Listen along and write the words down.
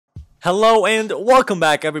Hello and welcome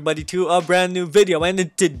back everybody to a brand new video, and in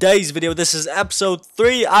today's video this is episode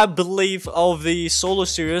 3 I believe of the solo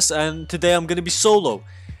series, and today I'm gonna be solo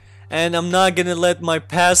and I'm not gonna let my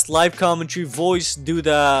past live commentary voice do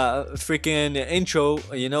the freaking intro,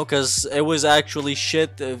 cause it was actually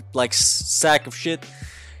shit, like sack of shit.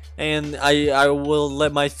 And I will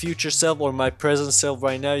let my future self, or my present self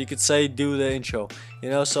right now you could say, do the intro.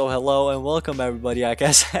 So hello and welcome everybody, I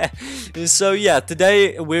guess. So yeah,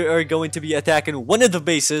 today we are going to be attacking one of the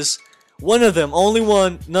bases. One of them, only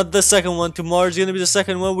one, not the second one. Tomorrow's gonna be the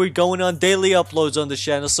second one. We're going on daily uploads on the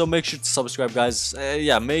channel, so make sure to subscribe, guys.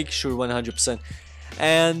 Yeah, make sure 100%.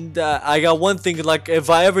 And I got one thing, like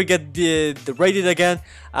if I ever get the rated again,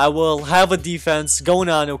 I will have a defense going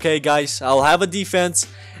on. Okay guys, I'll have a defense,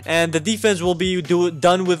 and the defense will be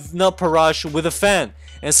done with not Parash, with a fan.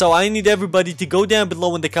 And so I need everybody to go down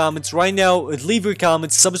below in the comments right now, leave your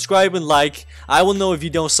comments, subscribe and like. I will know if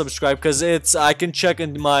you don't subscribe, because I can check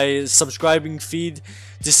in my subscribing feed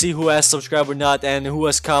to see who has subscribed or not, and who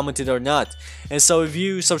has commented or not. And so if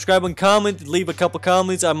you subscribe and comment, leave a couple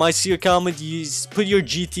comments, I might see your comment. You put your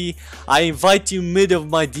GT, I invite you mid of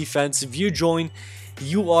my defense. If you join,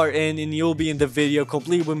 you are in, and you'll be in the video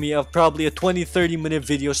complete with me, of probably a 20-30 minute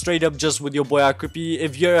video straight up just with your boy icreepyy.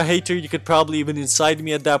 If you're a hater, you could probably even incite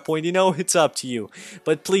me at that point, it's up to you,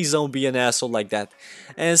 but please don't be an asshole like that.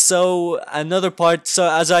 And so another part, so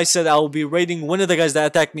as I said, I will be rating one of the guys that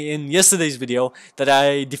attacked me in yesterday's video that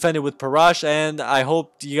I defended with Parash, and I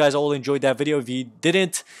hope you guys all enjoyed that video. If you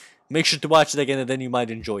didn't, make sure to watch it again, and then you might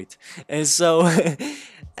enjoy it. And so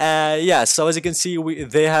yeah, so as you can see,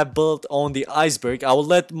 they have built on the iceberg. I will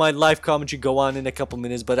let my live commentary go on in a couple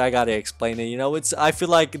minutes, but I gotta explain it. I feel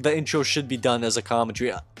like the intro should be done as a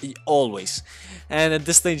commentary always. And at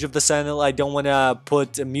this stage of the channel, I don't want to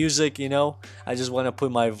put music, I just want to put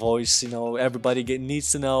my voice. Everybody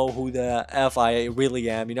needs to know who the F I really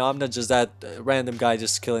am. I'm not just that random guy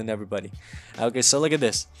just killing everybody. Okay, so look at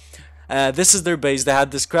this. This is their base. They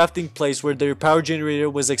had this crafting place where their power generator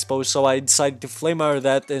was exposed, so I decided to flame arrow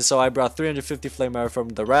that, and so I brought 350 flame arrow from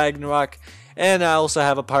the Ragnarok. And I also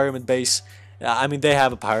have a pyramid base. They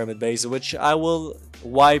have a pyramid base, which I will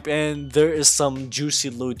wipe, and there is some juicy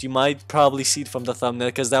loot. You might probably see it from the thumbnail,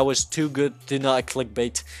 because that was too good to not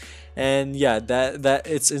clickbait. And yeah, that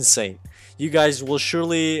it's insane. You guys will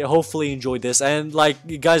surely, hopefully enjoy this. And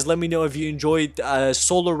like, guys, let me know if you enjoyed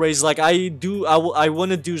solo raids like I do. I want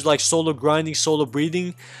to do like solo grinding, solo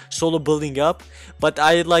breeding, solo building up. But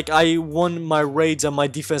I want my raids and my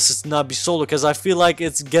defenses to not be solo, because I feel like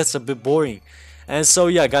it gets a bit boring. And so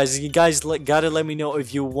yeah, guys, you guys gotta let me know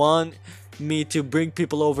if you want me to bring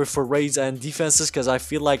people over for raids and defenses, because I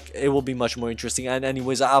feel like it will be much more interesting. And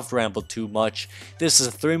anyways, I've rambled too much. This is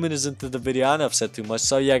 3 minutes into the video and I've said too much.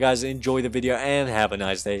 So yeah, guys, enjoy the video and have a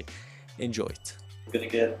nice day. Enjoy it. I'm gonna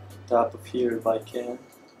get on top of here if I can.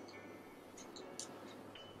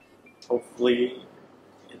 Hopefully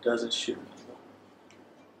it doesn't shoot me.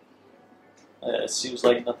 It seems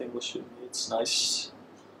like nothing will shoot me. It's nice.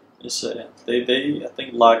 They I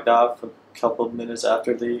think logged out for a couple of minutes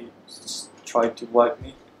after they tried to wipe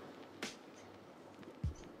me.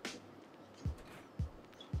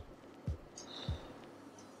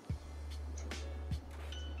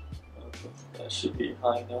 Okay, that should be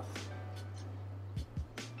high enough.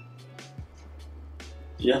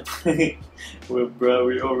 Yep.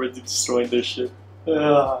 We're already destroying their ship.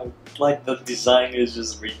 Like, the design is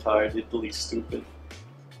just retardedly stupid.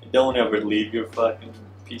 Don't ever leave your fucking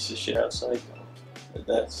piece of shit outside. No,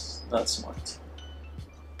 that's not smart.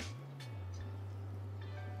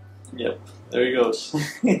 Yep, there he goes.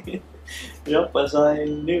 Yep, as I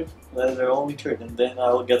knew, that their only turret. And then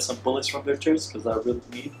I will get some bullets from their turrets, because I really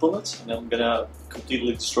need bullets. And I'm gonna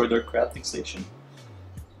completely destroy their crafting station.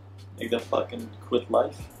 Make them fucking quit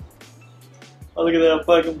life. Oh, look at that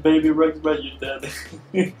fucking baby Rex, but you're dead.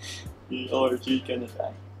 Or you gonna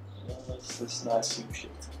die. Yeah, that's not some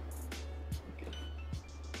shit.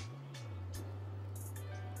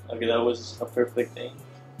 Okay, that was a perfect aim.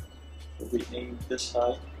 So we aim this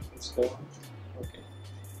side. Let's go. Okay.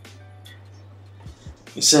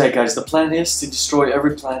 You said, guys, the plan is to destroy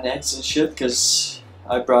every plant X and shit, because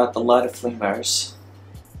I brought a lot of flame arrows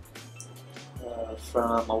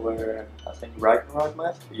from our, I think, Ragnarok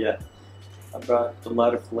map. Yeah, I brought a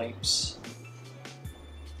lot of flames.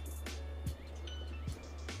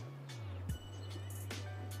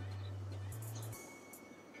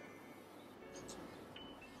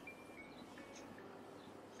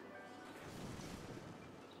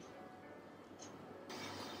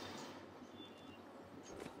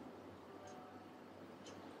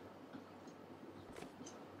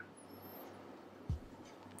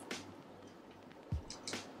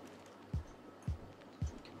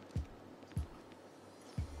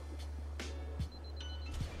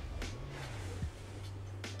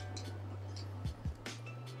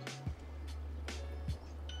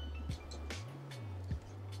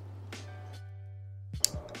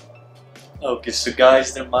 Okay, so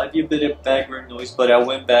guys, there might be a bit of background noise, but I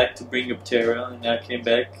went back to bring up Terra, and I came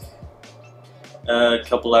back a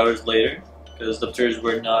couple hours later because the Pteras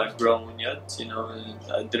were not grown yet, you know,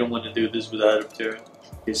 and I didn't want to do this without Ptera.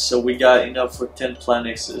 Okay, so we got enough for 10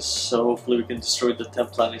 Planexes, so hopefully we can destroy the 10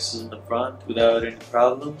 Planexes in the front without any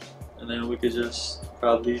problem, and then we could just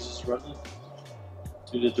probably just run it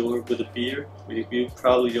to the door with a pier. We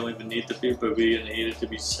probably don't even need the pier, but we're gonna need it to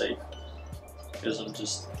be safe. Because I'm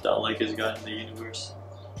just the unlikeliest guy in the universe.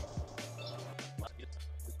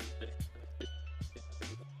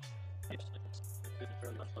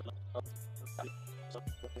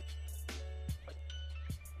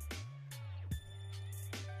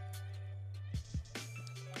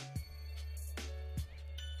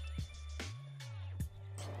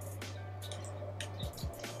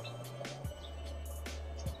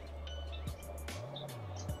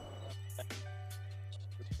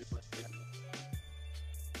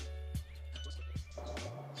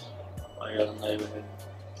 I got a knife ahead.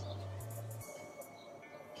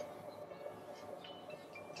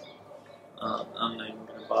 I'm not even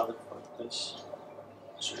gonna bother. Fuck this.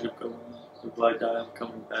 Should go. If I die, I'm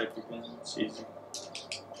coming back again. It's easy.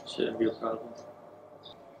 Shouldn't be a problem.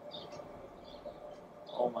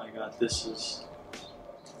 Oh my god, this is.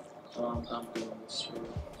 I'm doing this for.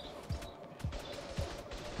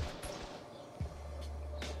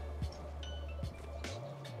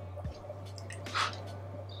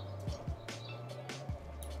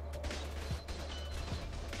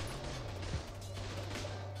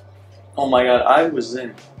 Oh my god, I was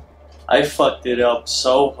in. I fucked it up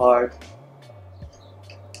so hard.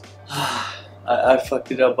 I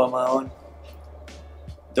fucked it up on my own.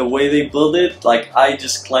 The way they built it, like I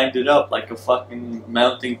just climbed it up like a fucking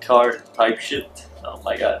mountain car type shit. Oh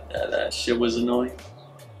my god, that shit was annoying.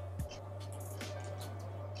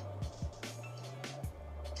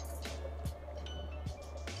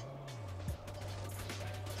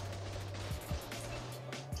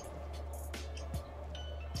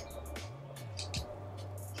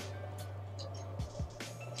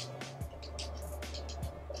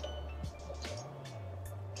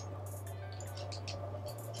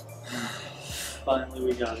 Finally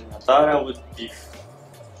we got it. I thought I would be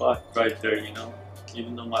fucked right there, you know?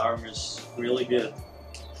 Even though my armor is really good.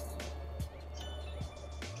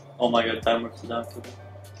 Oh my god, timer for down to it.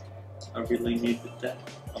 I really needed that.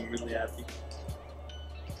 I'm really happy.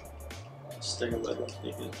 Stay away, I'll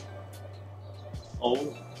take it.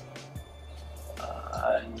 Oh.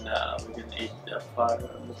 Nah, we're gonna eat that fire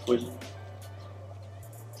and the poison.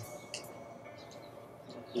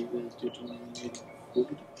 You guys do need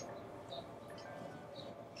food.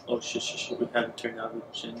 Oh shit, we haven't turned out the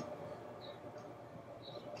gin.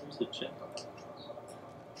 Where's the gin?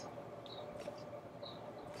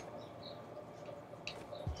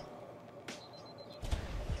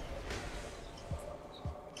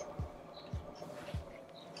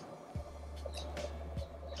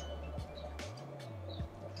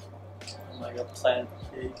 Oh my god, plant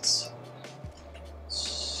cakes.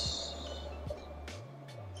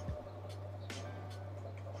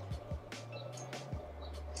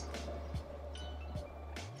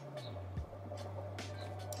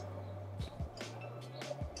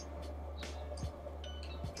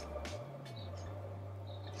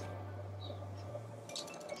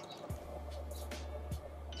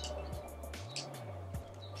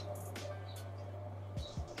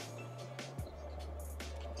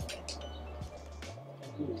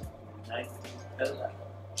 Ooh, 19 petabyte.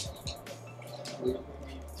 I really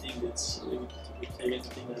think it's we take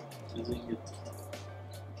anything that isn't good.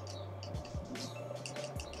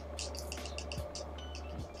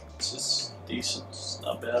 It's just decent, it's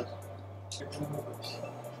not bad.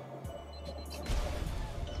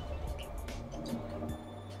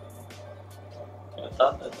 I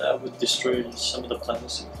thought that would destroy some of the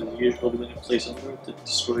planets because usually when you place on Earth it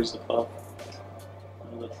destroys the pop.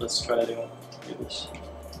 Let's try it out. Do this.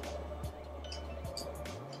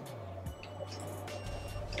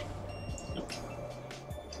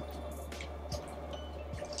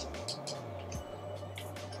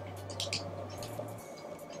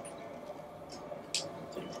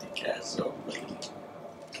 Take the castle.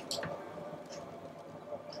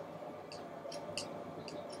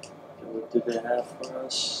 What do they have for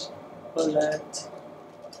us? Bullet.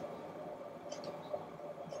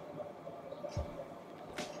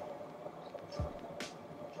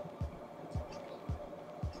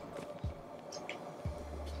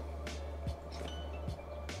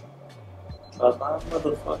 Bye-bye,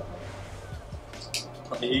 motherfucker.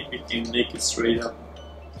 I hate we can make it straight up.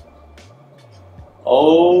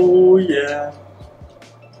 Oh yeah.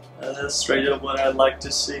 That's straight up what I'd like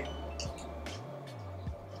to see.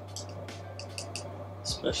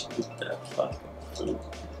 especially with that fucking food.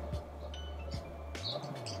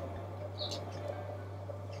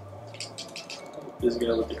 This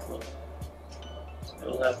guy with the club. They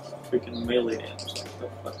all have freaking melee damage.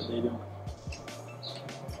 What the fuck are they doing?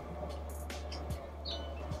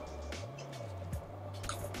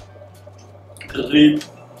 Leap.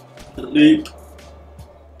 Leap.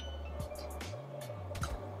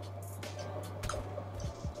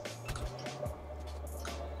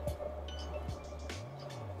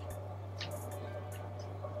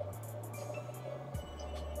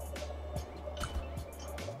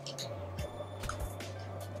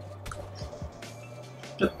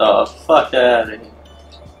 Get the fuck out of here.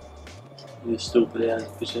 You stupid ass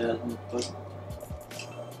bitch ass motherfucker.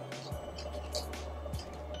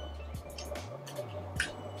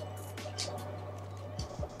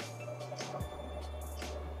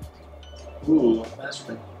 Ooh, that's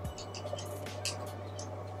right.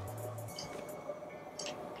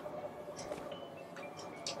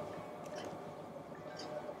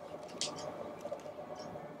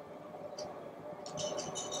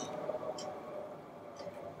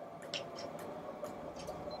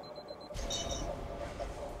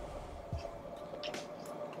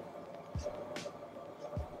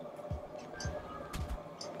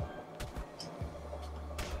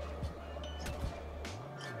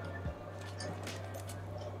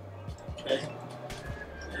 Okay.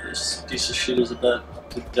 This piece of shit is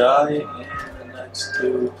about to die in the next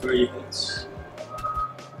 2-3 hits.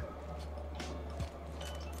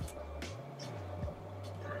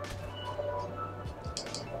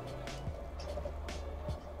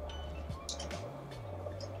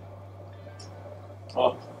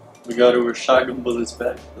 Oh, we got our shotgun bullets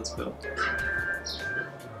back. Let's go.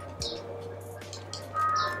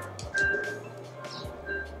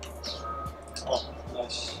 Oh,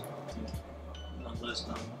 nice. Not less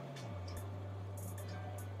now.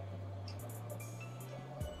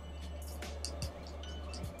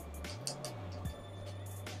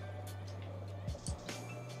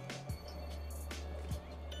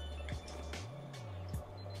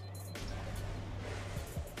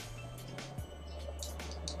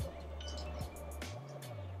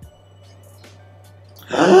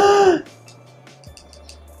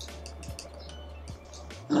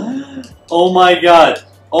 Oh my god!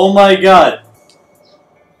 Oh my god!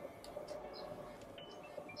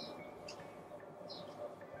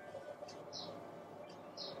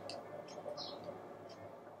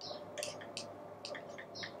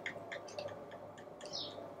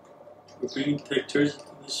 We're bringing pictures to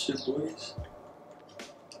this shit, boys.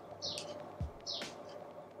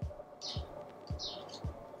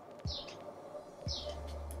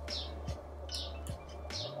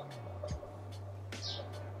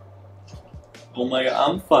 Oh my god,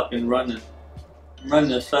 I'm fucking running. I'm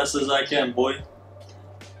running as fast as I can, boy.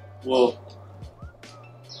 Whoa.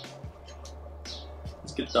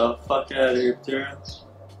 Let's get the fuck out of here, Tara.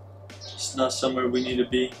 It's not somewhere we need to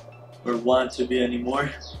be or want to be anymore.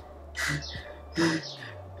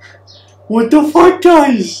 What the fuck,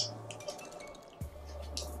 guys?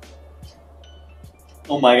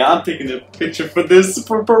 Oh my god, I'm taking a picture for this.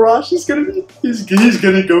 For Parash, he's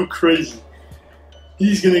gonna go crazy.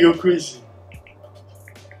 He's gonna go crazy.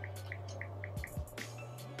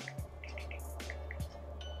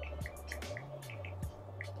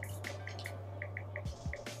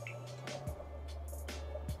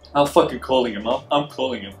 I'm fucking calling him. I'm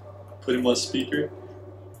calling him. Put him on speaker.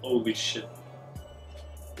 Holy shit.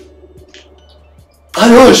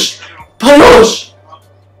 Parash! Parash!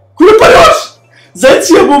 Kule Parash! Seid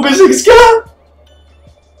ihr, wo bist du?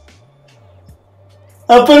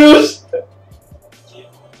 Ah, Parash!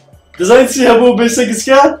 Seid ihr, wo bist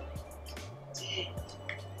du?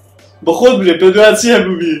 بخود بله بدو هاتي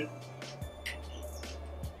هبوبي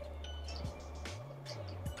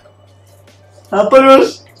ها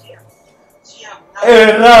Parash!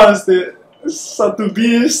 Raste,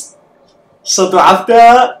 satubist,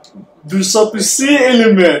 satuafta, du satusi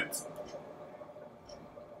element.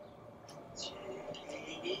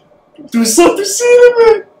 Du satusi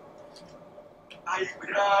element.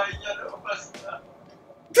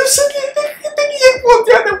 Du satusi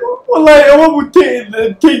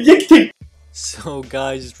So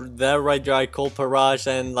guys, that right there I called Parash,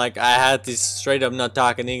 and like I had to straight up not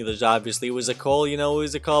talking English. Obviously, it was a call, you know, it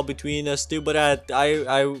was a call between us two. But I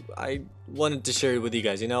wanted to share it with you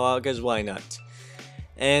guys, you know, because why not?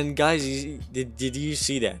 And guys, did you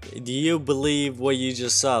see that? Do you believe what you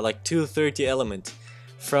just saw? Like 230 element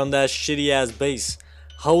from that shitty ass base.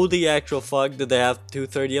 How the actual fuck did they have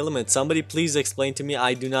 230 elements? Somebody please explain to me.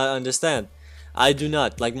 I do not understand. I do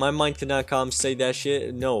not. Like, my mind cannot compensate that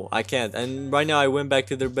shit. No, I can't. And right now I went back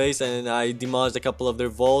to their base and I demolished a couple of their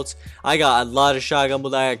vaults. I got a lot of shotgun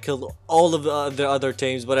bullets. I killed all of the other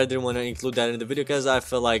tames, but I didn't want to include that in the video because I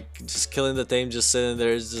feel like just killing the tame just sitting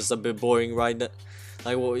there is just a bit boring right now.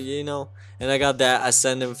 Like, well, you know. And I got that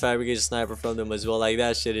Ascendant Fabricated Sniper from them as well. Like,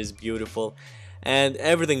 that shit is beautiful. And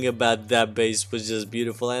everything about that base was just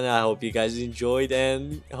beautiful, and I hope you guys enjoyed,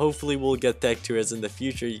 and hopefully we'll get tech tours in the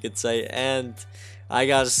future, you could say. And I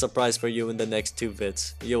got a surprise for you in the next 2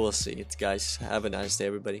 vids. You will see it, guys. Have a nice day,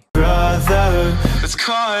 everybody. Brother, it's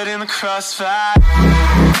caught in the crossfire.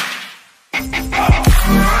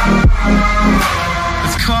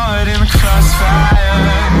 It's caught in the crossfire.